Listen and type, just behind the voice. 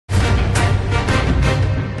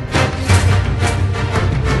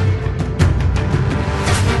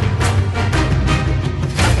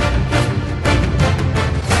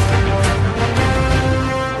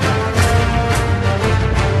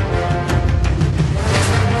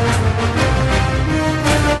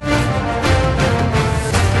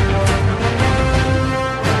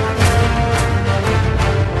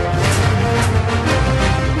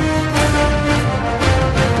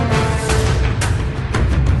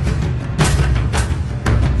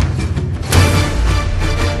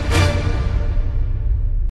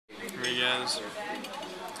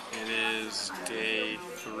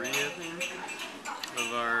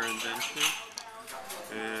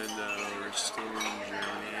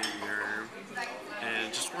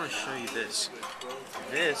guys,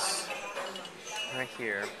 this right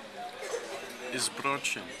here is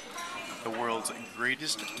brochin, the world's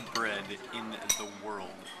greatest bread in the world.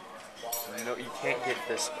 No, you can't get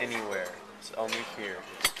this anywhere. It's only here.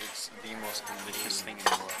 It's the most delicious thing in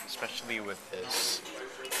the world, especially with this.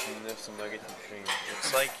 And there's some nuggets and cream.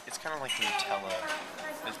 It's kind of like Nutella.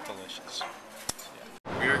 It's delicious. So,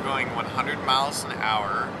 yeah. We are going 100 miles an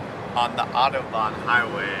hour on the Autobahn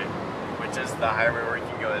highway, which is the highway where you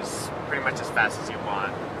can go pretty much as fast as you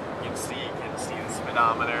want. You can see the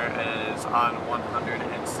speedometer is on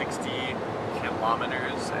 160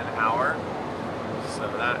 kilometers an hour. So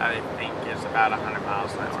that, I think, is about 100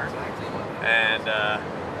 miles an hour. And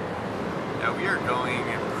yeah, we are going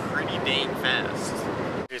pretty dang fast.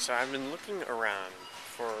 Okay, so I've been looking around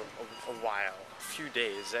for a while, a few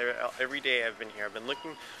days. Every day I've been here, I've been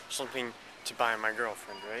looking for something to buy my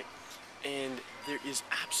girlfriend, right? And there is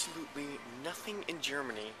absolutely nothing in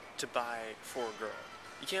Germany to buy for a girl.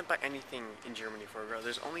 You can't buy anything in Germany for a girl.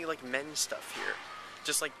 There's only like men's stuff here.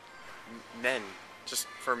 Just like men. Just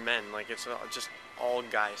for men. Like it's just all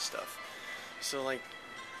guy stuff. So like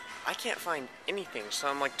I can't find anything. So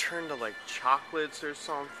I'm like turned to like chocolates or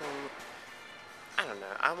something. I don't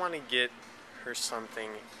know. I want to get her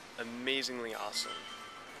something amazingly awesome.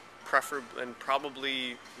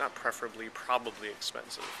 Probably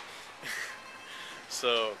expensive.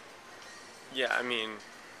 So, yeah, I mean,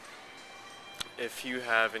 if you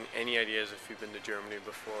have any ideas, if you've been to Germany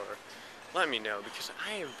before, let me know, because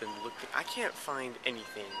I have been looking, I can't find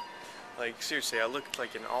anything. Like, seriously, I looked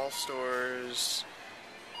like in all stores.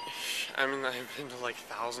 I mean, I've been to like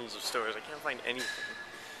thousands of stores. I can't find anything.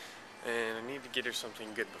 And I need to get her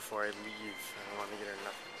something good before I leave. I don't want to get her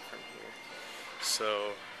nothing from here.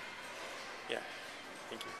 So, yeah,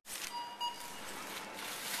 thank you.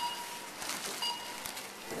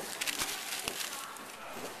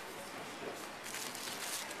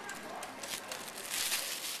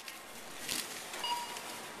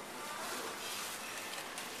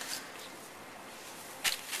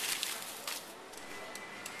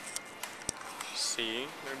 See,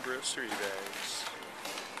 they're grocery bags.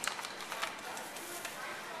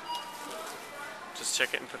 Just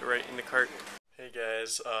check it and put it right in the cart. Hey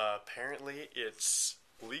guys, apparently it's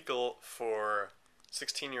legal for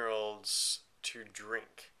 16-year-olds to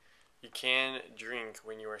drink. You can drink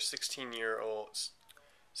when you are 16 years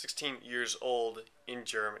old in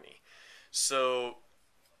Germany. So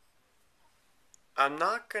I'm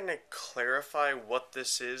not gonna clarify what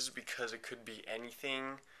this is because it could be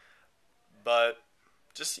anything. But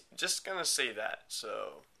just gonna say that.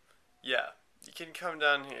 So yeah, you can come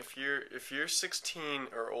down here if you're 16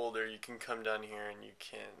 or older. You can come down here and you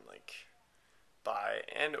can like buy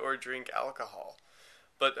and or drink alcohol.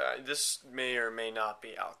 But this may or may not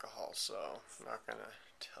be alcohol, so I'm not gonna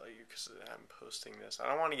tell you because I'm posting this. I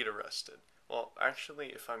don't want to get arrested. Well, actually,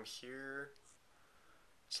 if I'm here,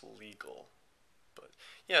 it's legal. But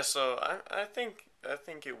yeah, so I think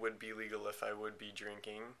it would be legal if I would be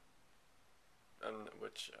drinking.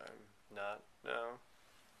 Which I'm not, no.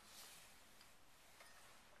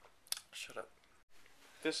 Shut up.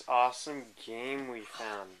 This awesome game we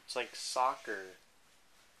found. It's like soccer.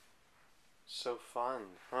 So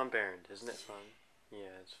fun. Huh, Baron? Isn't it fun?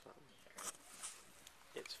 Yeah, it's fun.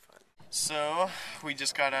 It's fun. So, we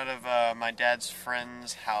just got out of my dad's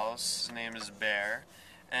friend's house. His name is Bear.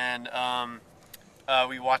 And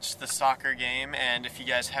we watched the soccer game, and if you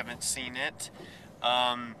guys haven't seen it,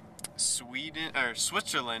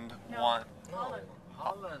 Switzerland won. Holland.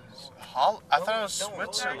 I thought it was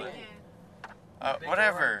Switzerland.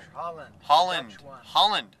 Whatever.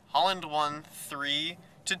 Holland. Holland won 3-2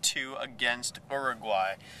 against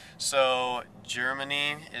Uruguay. So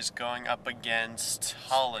Germany is going up against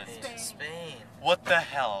Holland. Spain. What the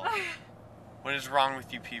hell? What is wrong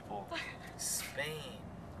with you people? Spain.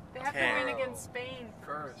 They have to win against Spain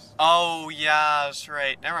first. Oh yeah, that's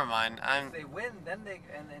right. Never mind. If they win, then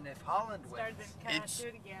and if Holland wins,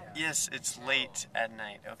 yes, it's late at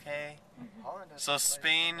night. Okay. Holland So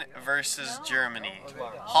Spain versus Germany.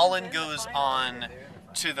 Holland goes on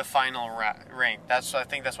to the final rank. I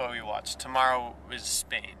think that's what we watched. Tomorrow is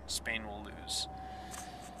Spain. Spain will lose.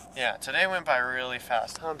 Yeah, today went by really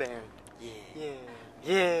fast. Huh, Baron? Yeah.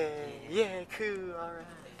 Yeah. Cool. All right.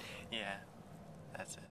 Yeah. That's it.